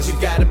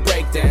gotta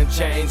break them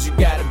chains, you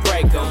gotta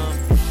break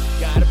them.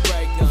 Gotta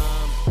break them,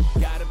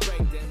 gotta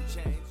break them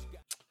chains.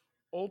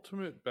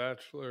 Ultimate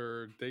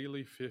Bachelor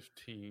Daily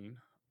 15,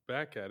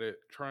 back at it,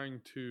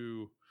 trying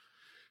to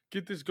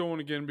get this going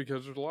again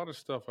because there's a lot of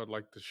stuff I'd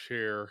like to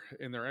share,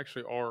 and there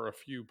actually are a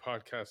few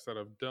podcasts that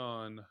I've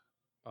done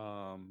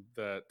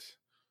that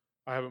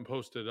I haven't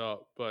posted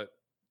up, but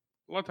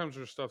a lot of times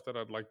there's stuff that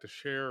I'd like to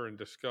share and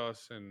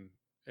discuss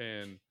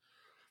and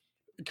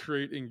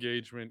create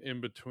engagement in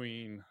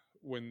between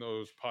when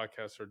those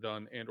podcasts are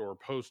done and or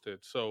posted.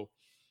 So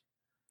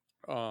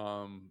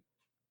um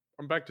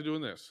I'm back to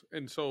doing this.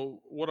 And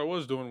so what I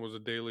was doing was a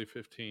daily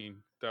 15.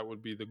 That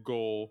would be the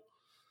goal.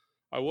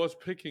 I was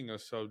picking a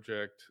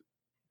subject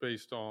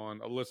based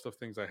on a list of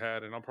things I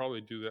had, and I'll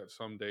probably do that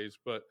some days.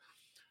 But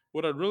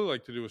what I'd really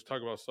like to do is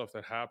talk about stuff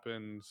that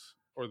happens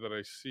or that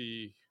I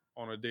see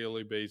on a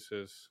daily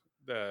basis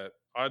that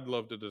I'd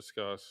love to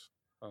discuss.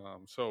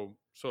 So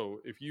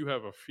if you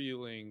have a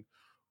feeling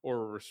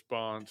or a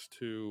response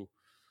to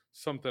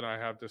something I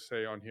have to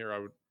say on here, I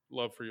would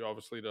love for you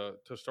obviously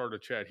to start a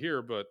chat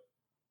here, but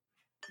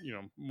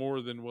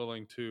more than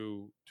willing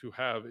to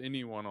have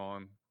anyone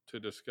on to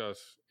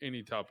discuss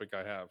any topic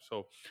I have.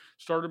 So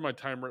started my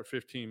timer at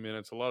 15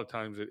 minutes. A lot of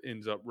times it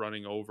ends up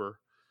running over,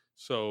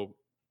 so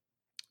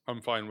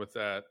I'm fine with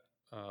that.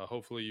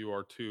 Hopefully you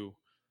are too.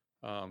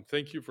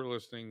 Thank you for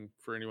listening,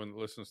 for anyone that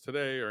listens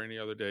today or any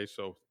other day.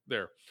 So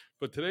there.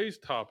 But today's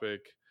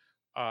topic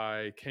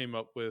I came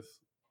up with,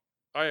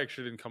 I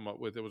actually didn't come up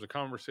with, it was a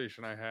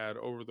conversation I had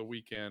over the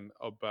weekend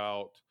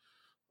about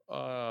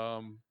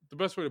the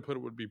best way to put it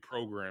would be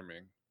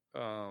programming.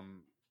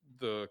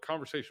 The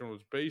conversation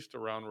was based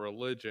around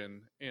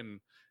religion, and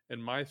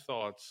my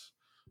thoughts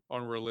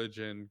on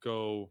religion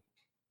go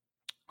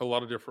a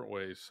lot of different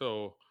ways.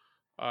 So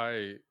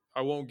I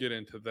I won't get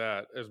into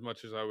that as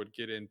much as I would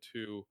get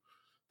into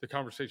the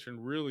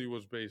conversation really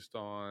was based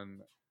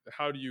on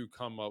how do you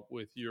come up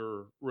with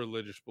your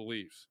religious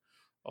beliefs.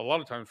 A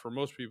lot of times for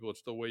most people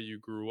it's the way you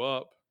grew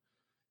up,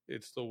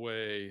 it's the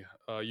way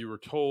you were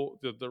told,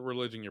 the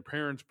religion your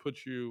parents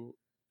put you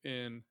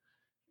in,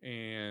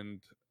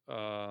 and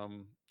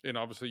and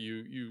obviously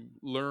you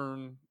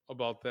learn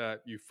about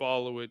that, you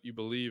follow it, you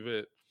believe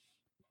it,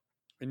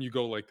 and you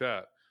go like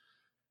that.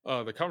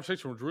 The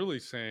conversation was really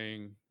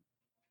saying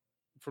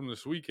from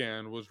this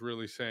weekend was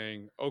really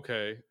saying,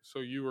 okay, so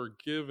you were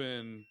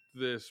given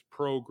this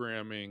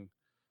programming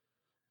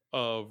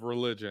of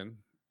religion,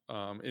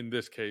 in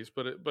this case,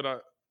 for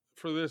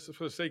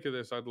the sake of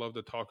this, I'd love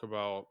to talk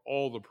about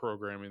all the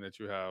programming that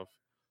you have.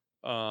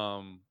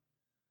 Um,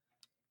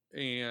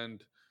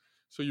 and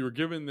so you were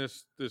given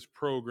this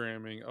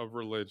programming of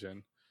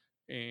religion,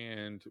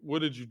 and what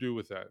did you do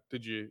with that?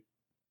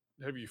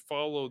 Have you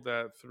followed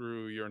that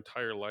through your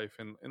entire life?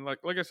 And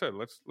like I said,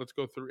 let's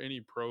go through any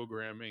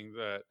programming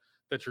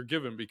that you're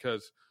given,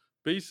 because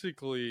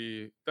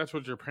basically that's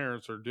what your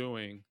parents are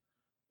doing,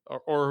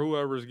 or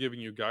whoever's giving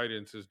you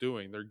guidance is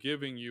doing. They're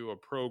giving you a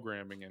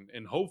programming,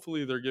 and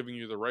hopefully they're giving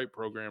you the right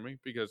programming,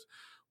 because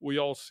we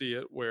all see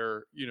it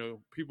where,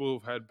 people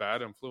who've had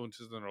bad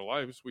influences in their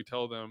lives, we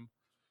tell them,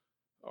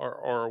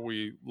 or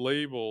we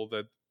label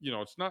that,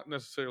 it's not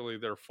necessarily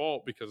their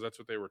fault because that's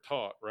what they were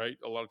taught, right?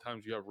 A lot of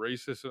times you have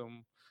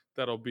racism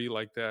that'll be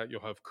like that.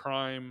 You'll have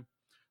crime,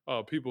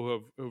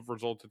 people who've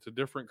resulted to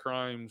different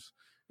crimes.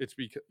 It's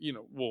because,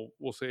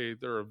 we'll say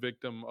they're a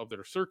victim of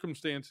their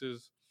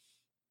circumstances,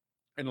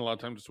 and a lot of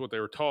times it's what they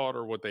were taught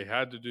or what they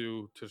had to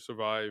do to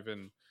survive,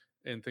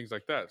 and things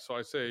like that. So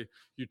I say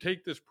you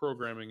take this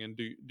programming, and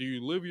do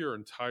you live your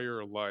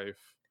entire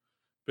life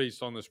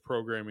based on this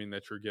programming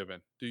that you're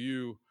given? Do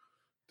you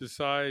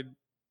decide,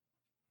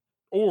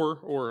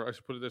 or I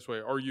should put it this way,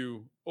 are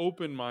you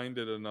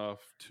open-minded enough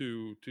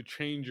to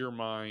change your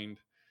mind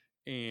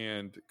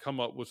and come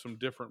up with some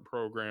different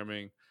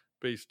programming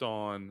based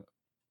on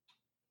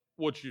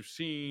what you've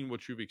seen,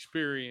 what you've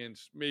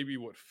experienced, maybe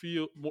what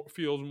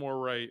feels more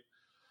right,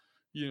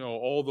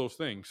 all those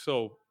things.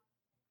 So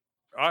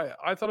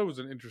I thought it was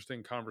an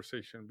interesting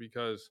conversation,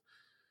 because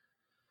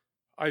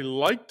I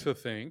like to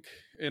think,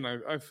 and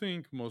I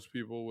think most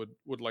people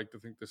would like to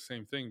think the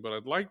same thing, but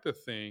I'd like to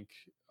think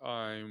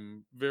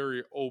I'm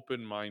very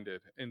open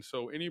minded. And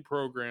so any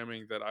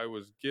programming that I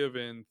was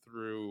given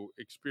through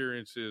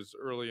experiences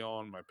early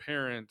on, my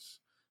parents,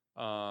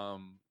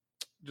 um,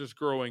 just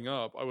growing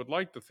up, I would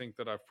like to think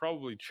that I've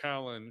probably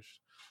challenged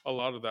a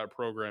lot of that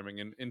programming.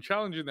 And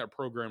challenging that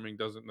programming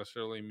doesn't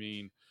necessarily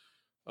mean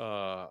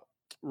uh,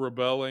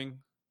 rebelling.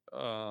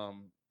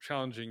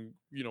 Challenging,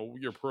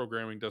 your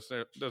programming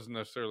doesn't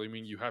necessarily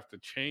mean you have to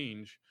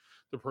change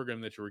the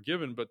program that you were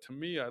given. But to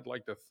me, I'd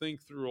like to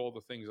think through all the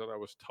things that I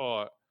was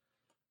taught,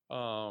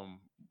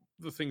 um,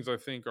 the things I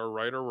think are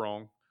right or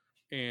wrong,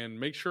 and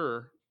make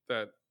sure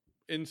that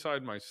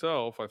inside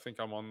myself, I think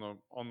I'm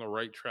on the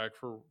right track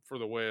for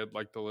the way I'd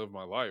like to live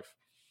my life.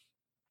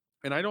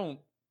 And I don't,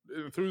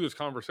 through this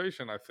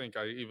conversation, I think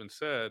I even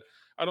said,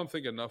 I don't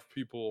think enough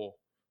people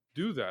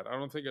do that. I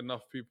don't think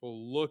enough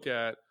people look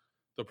at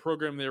the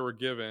program they were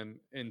given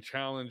and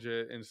challenge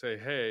it and say,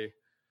 hey,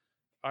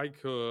 I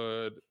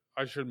could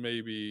I should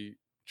maybe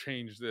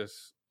change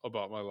this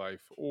about my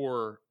life.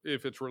 Or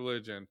if it's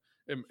religion,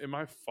 am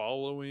I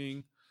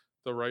following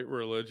the right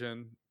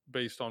religion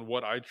based on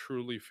what I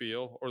truly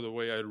feel or the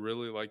way I'd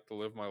really like to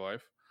live my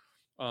life?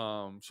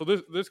 So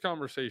this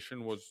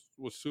conversation was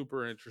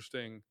super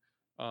interesting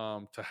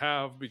to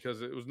have,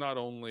 because it was not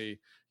only,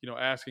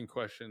 asking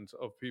questions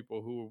of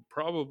people who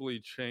probably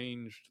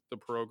changed the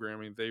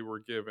programming they were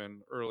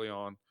given early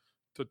on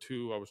to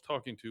two I was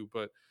talking to,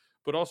 but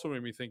also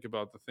made me think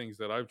about the things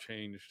that I've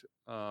changed,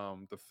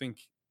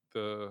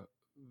 the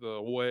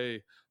the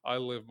way I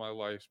live my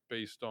life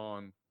based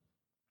on,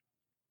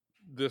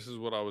 this is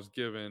what I was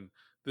given.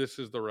 This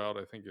is the route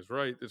I think is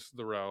right. This is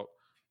the route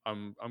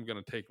I'm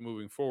going to take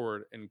moving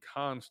forward, and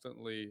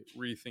constantly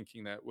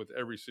rethinking that with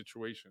every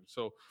situation.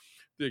 So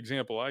the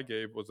example I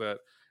gave was that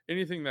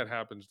anything that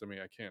happens to me,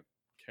 I can't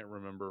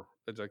remember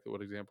exactly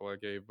what example I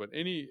gave, but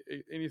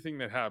anything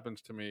that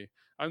happens to me,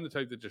 I'm the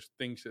type that just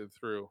thinks it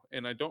through.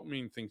 And I don't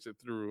mean thinks it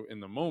through in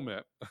the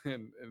moment.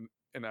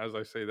 And as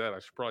I say that, I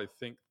should probably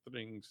think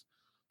things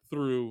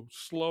through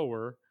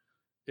slower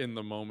in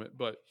the moment.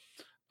 But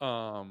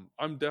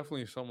I'm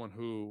definitely someone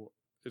who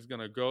is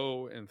going to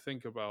go and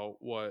think about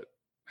what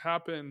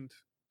happened,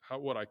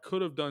 what I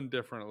could have done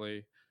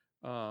differently,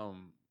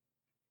 um,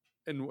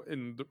 and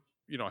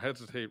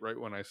hesitate right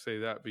when I say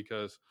that,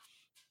 because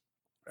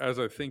as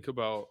I think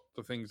about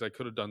the things I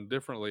could have done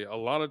differently, a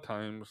lot of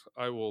times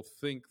I will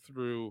think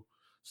through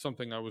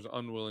something I was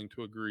unwilling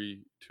to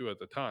agree to at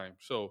the time.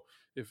 So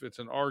if it's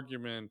an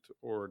argument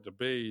or a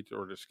debate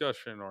or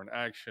discussion or an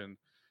action,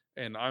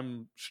 and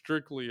I'm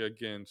strictly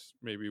against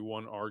maybe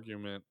one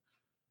argument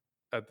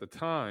at the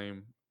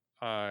time,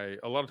 I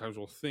a lot of times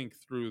will think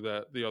through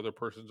that the other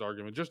person's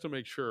argument just to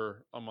make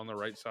sure I'm on the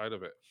right side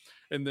of it.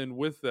 And then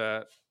with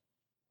that,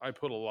 I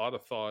put a lot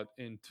of thought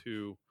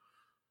into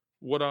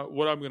what I'm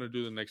going to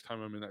do the next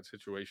time I'm in that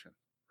situation,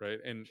 right?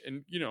 And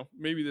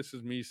maybe this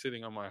is me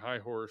sitting on my high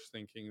horse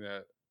thinking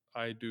that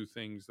I do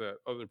things that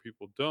other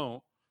people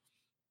don't,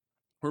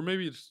 or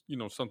maybe it's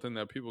something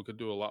that people could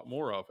do a lot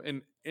more of.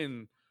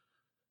 And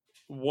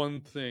one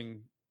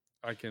thing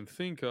I can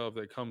think of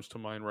that comes to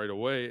mind right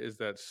away is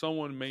that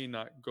someone may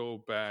not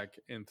go back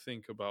and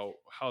think about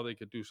how they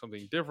could do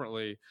something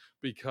differently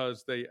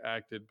because they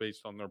acted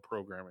based on their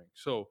programming.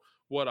 So,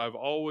 what I've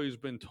always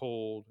been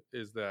told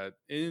is that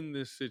in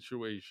this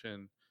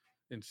situation,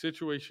 in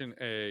situation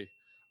A,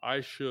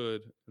 I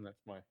should, and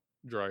that's my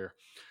dryer,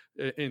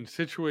 in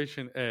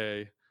situation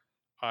A,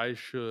 I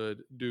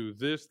should do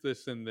this,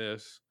 this, and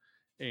this,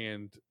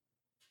 and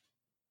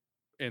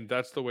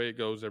that's the way it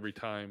goes every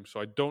time.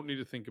 So I don't need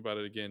to think about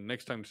it again.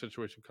 Next time the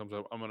situation comes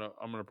up, I'm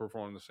gonna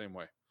perform the same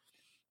way.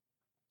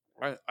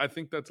 I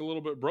think that's a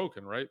little bit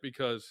broken, right?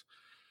 Because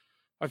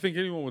I think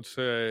anyone would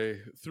say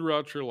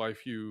throughout your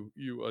life you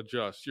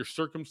adjust. Your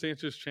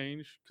circumstances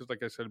change, because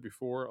like I said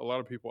before, a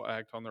lot of people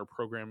act on their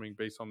programming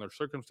based on their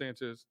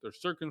circumstances. Their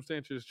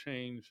circumstances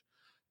change,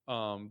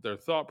 their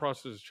thought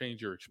processes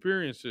change, your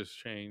experiences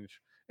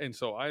change, and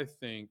so I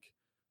think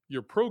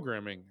your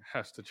programming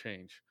has to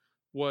change.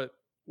 What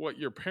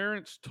your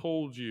parents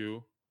told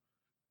you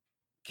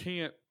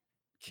can't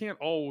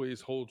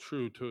always hold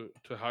true to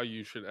how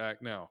you should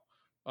act now.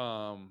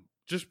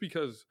 Just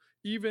because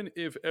even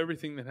if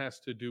everything that has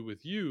to do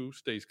with you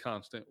stays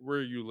constant,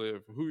 where you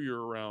live, who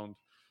you're around,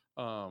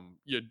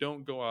 you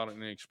don't go out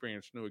and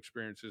experience new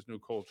experiences, new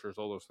cultures,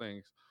 all those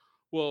things.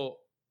 Well,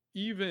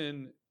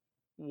 even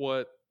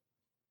what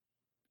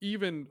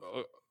even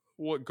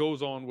what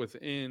goes on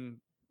within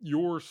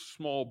your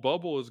small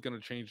bubble is going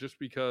to change, just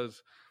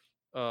because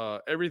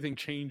everything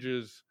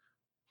changes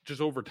just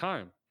over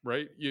time,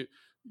 right?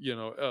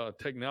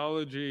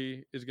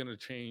 Technology is going to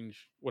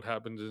change what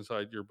happens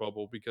inside your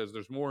bubble, because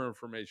there's more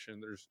information.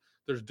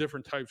 There's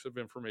different types of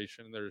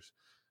information. There's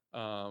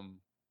um,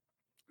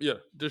 yeah,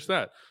 just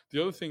that.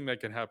 The other thing that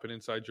can happen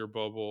inside your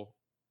bubble,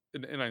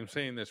 and I'm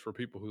saying this for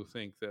people who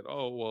think that,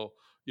 oh well,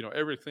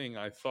 everything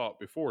I thought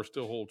before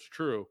still holds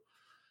true.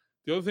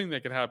 The other thing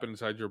that can happen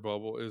inside your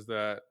bubble is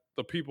that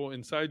the people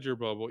inside your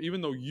bubble,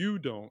 even though you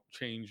don't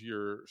change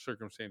your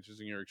circumstances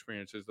and your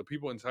experiences, the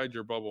people inside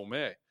your bubble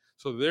may.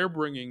 So they're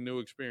bringing new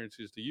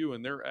experiences to you,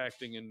 and they're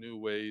acting in new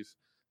ways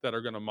that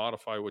are going to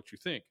modify what you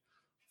think.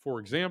 For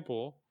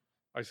example,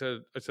 I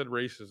said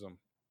racism.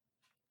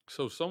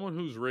 So someone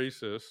who's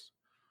racist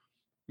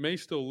may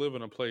still live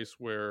in a place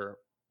where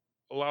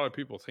a lot of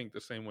people think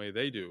the same way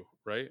they do,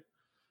 right?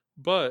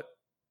 But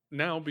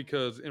now,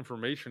 because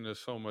information is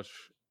so much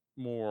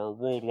more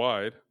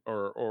worldwide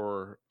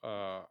or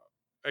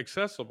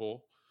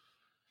accessible,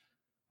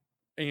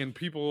 and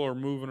people are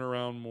moving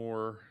around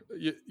more,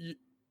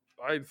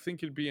 I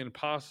think it'd be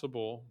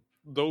impossible,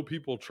 though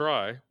people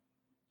try,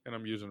 and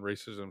I'm using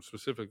racism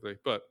specifically,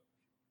 but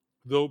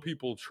though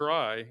people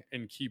try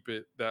and keep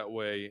it that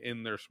way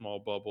in their small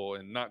bubble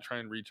and not try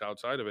and reach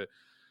outside of it,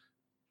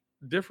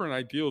 different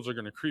ideals are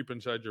going to creep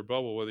inside your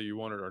bubble whether you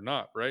want it or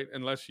not, right?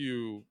 Unless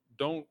you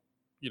don't,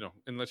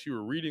 unless you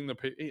were reading the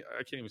paper.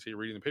 I can't even say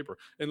reading the paper.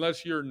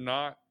 Unless you're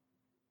not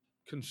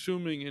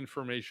consuming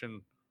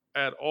information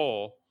at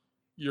all,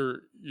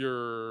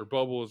 your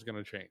bubble is going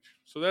to change.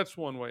 So that's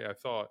one way I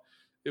thought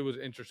it was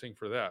interesting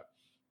for that.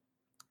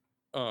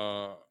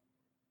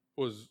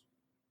 Was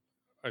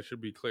I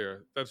should be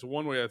clear. That's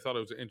one way I thought it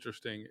was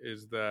interesting,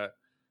 is that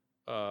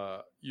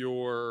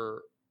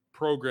your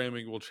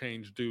programming will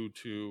change due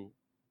to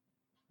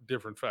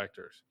different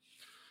factors.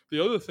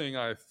 The other thing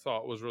I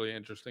thought was really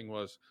interesting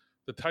was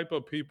the type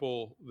of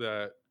people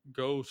that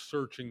go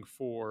searching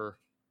for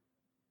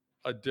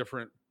a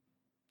different,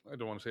 I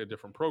don't want to say a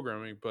different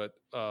programming, but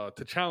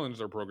to challenge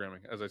their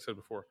programming, as I said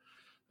before.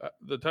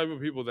 The type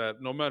of people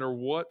that no matter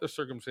what the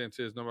circumstance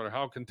is, no matter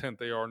how content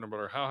they are, no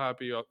matter how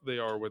happy they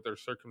are with their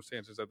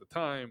circumstances at the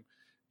time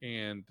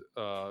and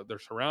their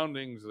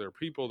surroundings, their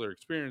people, their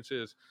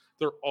experiences,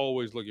 they're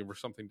always looking for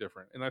something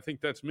different. And I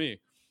think that's me.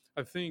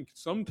 I think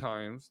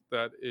sometimes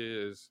that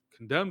is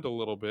condemned a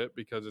little bit,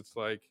 because it's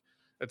like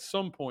at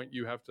some point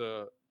you have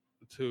to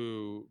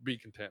be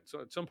content.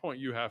 So at some point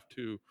you have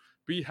to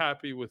be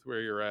happy with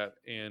where you're at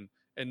and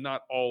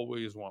not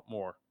always want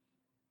more.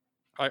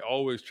 I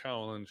always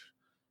challenge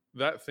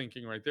that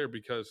thinking right there,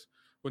 because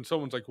when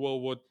someone's like, well,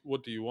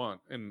 what do you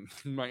want? And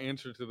my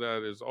answer to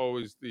that is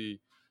always the,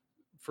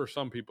 for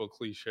some people,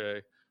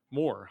 cliche,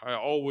 more. I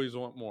always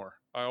want more.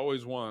 I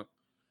always want,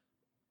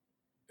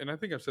 and I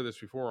think I've said this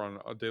before on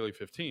a Daily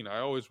 15, I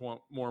always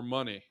want more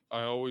money.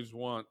 I always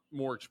want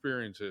more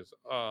experiences.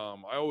 I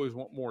always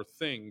want more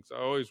things. I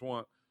always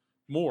want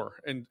more.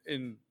 And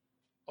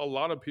a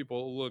lot of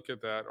people look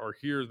at that or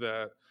hear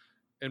that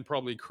and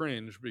probably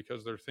cringe,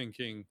 because they're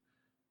thinking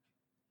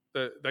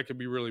that could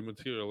be really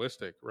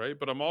materialistic, right?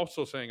 But I'm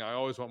also saying I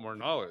always want more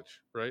knowledge,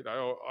 right?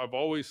 I've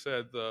always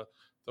said the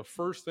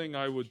first thing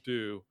I would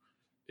do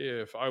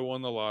if I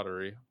won the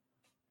lottery,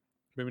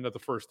 maybe not the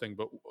first thing,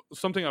 but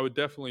something I would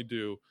definitely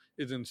do,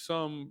 is in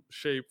some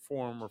shape,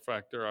 form, or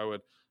factor,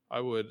 I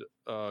would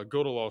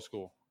go to law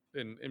school,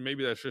 and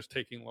maybe that's just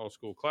taking law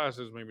school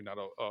classes, maybe not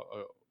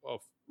a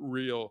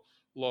real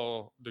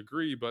law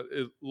degree, but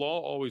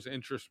law always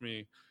interests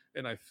me.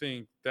 And I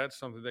think that's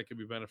something that could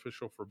be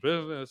beneficial for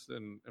business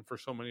and for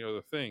so many other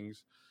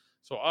things.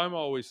 So I'm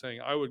always saying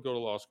I would go to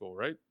law school,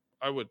 right?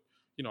 I would,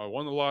 I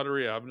won the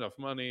lottery, I have enough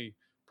money,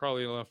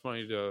 probably enough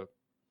money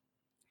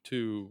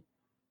to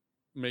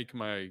make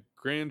my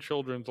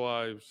grandchildren's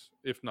lives,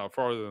 if not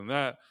farther than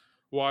that.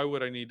 Why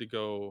would I need to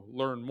go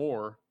learn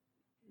more,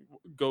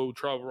 go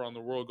travel around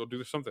the world, go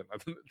do something? I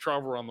think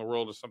travel around the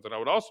world is something I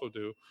would also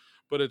do,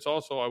 but it's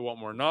also, I want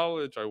more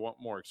knowledge, I want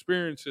more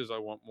experiences, I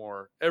want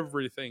more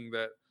everything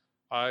that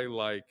I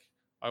like.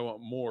 I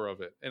want more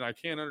of it. And I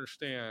can't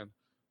understand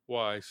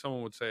why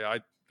someone would say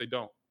they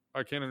don't.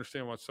 I can't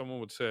understand why someone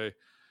would say,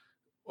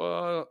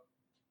 well,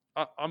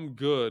 I'm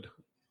good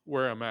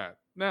where I'm at.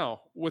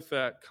 Now, with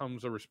that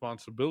comes a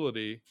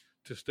responsibility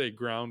to stay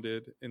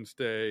grounded and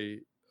stay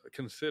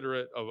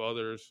considerate of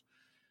others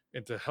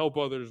and to help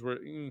others. Where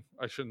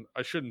I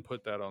shouldn't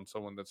put that on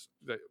someone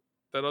that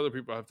other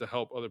people have to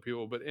help other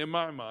people. But in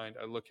my mind,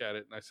 I look at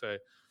it and I say,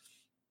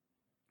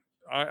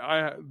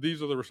 I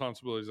these are the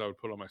responsibilities I would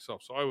put on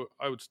myself. So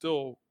I would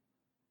still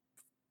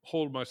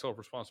hold myself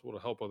responsible to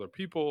help other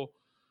people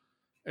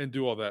and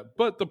do all that.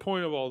 But the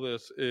point of all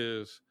this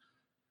is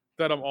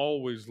that I'm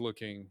always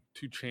looking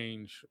to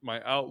change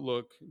my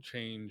outlook,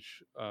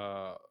 change,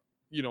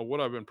 what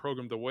I've been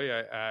programmed, the way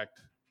I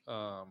act.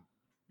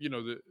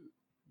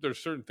 There's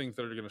certain things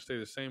that are going to stay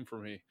the same for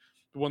me.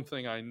 The one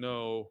thing I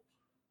know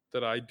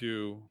that I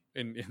do,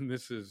 and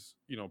this is,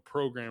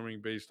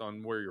 programming based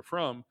on where you're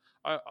from,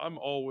 I'm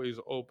always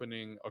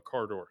opening a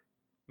car door.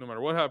 No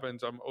matter what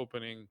happens, I'm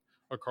opening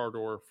a car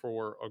door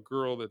for a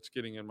girl that's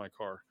getting in my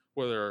car,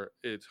 whether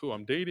it's who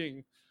I'm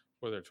dating,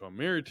 whether it's who I'm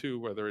married to,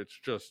 whether it's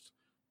just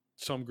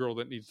some girl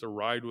that needs to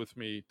ride with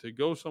me to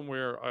go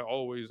somewhere. I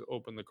always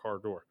open the car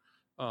door.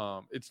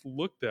 It's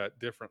looked at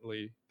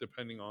differently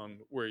depending on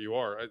where you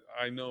are.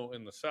 I know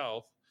in the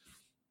South,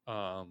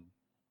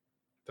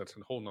 that's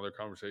a whole nother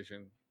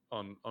conversation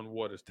on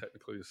what is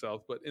technically the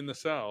South, but in the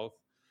South,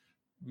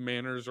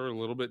 manners are a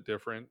little bit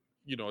different.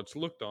 It's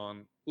looked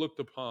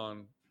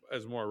upon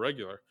as more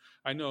regular.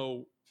 I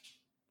know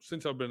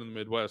since I've been in the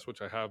Midwest,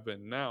 which I have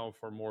been now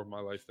for more of my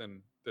life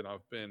than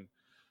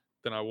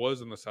I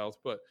was in the South,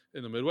 but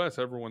in the Midwest,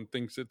 everyone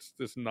thinks it's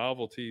this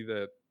novelty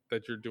that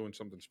you're doing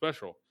something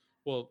special.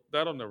 Well,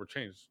 that'll never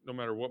change, no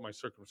matter what my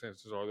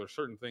circumstances are. There's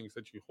certain things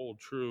that you hold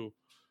true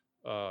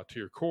to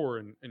your core,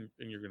 and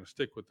you're going to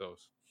stick with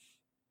those.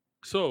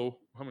 So,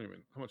 how much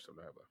time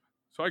do I have left?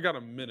 So I got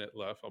a minute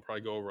left. I'll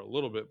probably go over a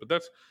little bit, but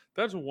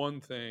that's one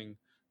thing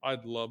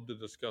I'd love to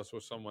discuss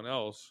with someone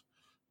else.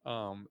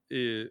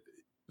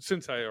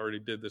 Since I already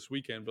did this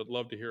weekend, but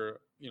love to hear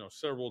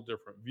several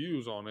different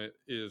views on it.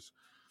 Is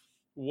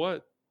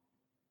what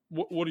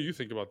do you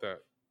think about that?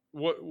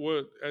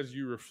 What as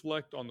you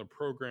reflect on the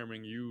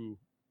programming you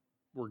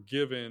were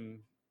given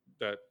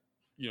that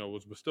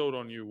was bestowed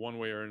on you one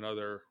way or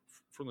another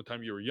from the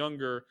time you were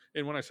younger?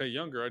 And when I say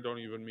younger, I don't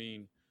even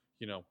mean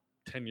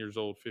 10 years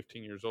old,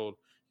 15 years old,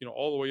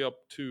 all the way up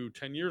to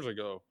 10 years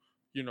ago.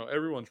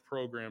 Everyone's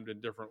programmed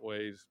in different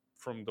ways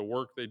from the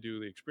work they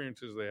do, the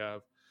experiences they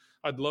have.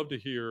 I'd love to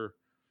hear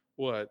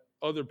what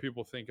other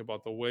people think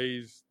about the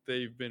ways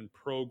they've been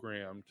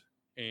programmed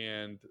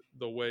and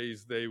the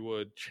ways they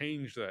would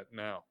change that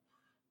now.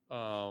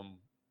 Um,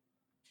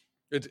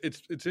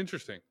 it's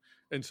interesting,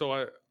 and so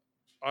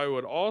I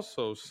would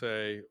also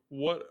say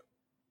what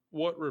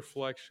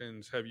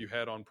reflections have you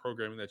had on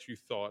programming that you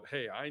thought,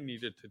 hey, I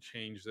needed to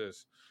change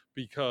this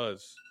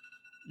because,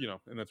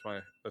 and that's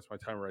my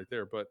time right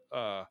there. But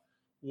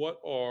what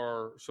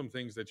are some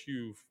things that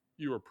you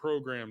were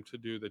programmed to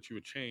do that you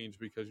would change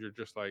because you're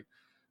just like,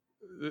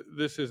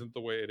 this isn't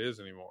the way it is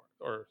anymore,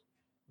 or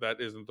that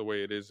isn't the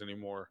way it is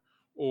anymore,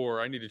 or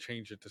I need to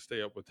change it to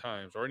stay up with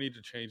times, or I need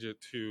to change it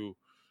to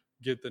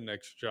get the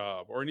next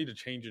job, or I need to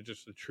change it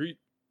just to treat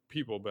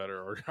people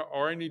better,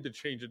 or I need to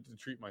change it to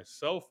treat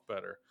myself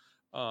better.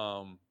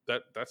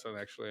 That's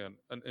actually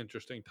an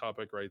interesting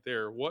topic right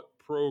there. What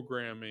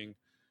programming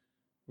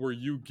were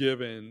you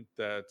given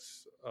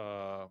that's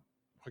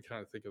I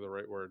can't think of the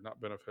right word, not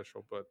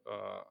beneficial, but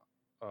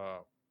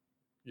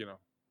you know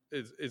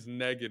is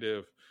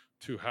negative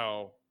to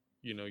how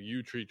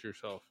you treat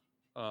yourself.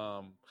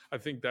 I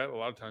think that a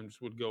lot of times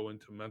would go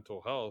into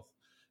mental health.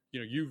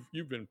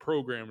 You've been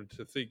programmed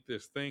to think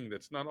this thing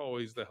that's not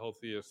always the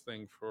healthiest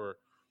thing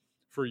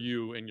for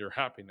you and your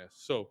happiness.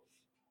 So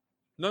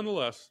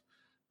nonetheless,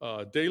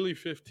 Daily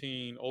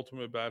 15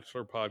 Ultimate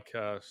Bachelor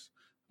podcast.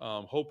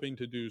 Hoping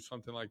to do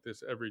something like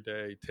this every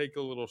day. Take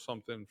a little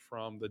something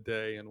from the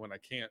day, and when I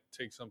can't,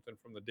 take something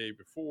from the day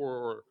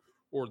before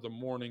or the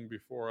morning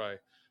before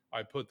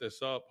I put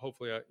this up.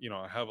 Hopefully,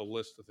 I have a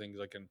list of things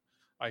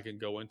I can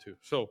go into.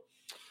 So,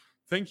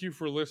 thank you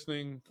for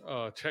listening.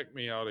 Check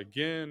me out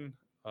again.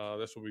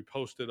 This will be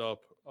posted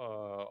up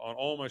on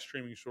all my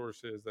streaming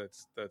sources.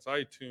 That's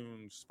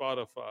iTunes,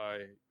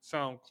 Spotify,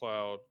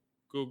 SoundCloud,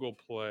 Google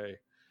Play,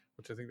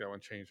 which I think that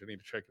one changed. I need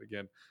to check it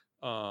again.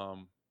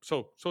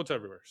 So it's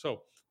everywhere.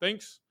 So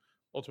thanks,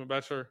 Ultimate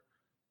Bachelor.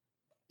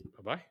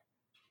 Bye bye.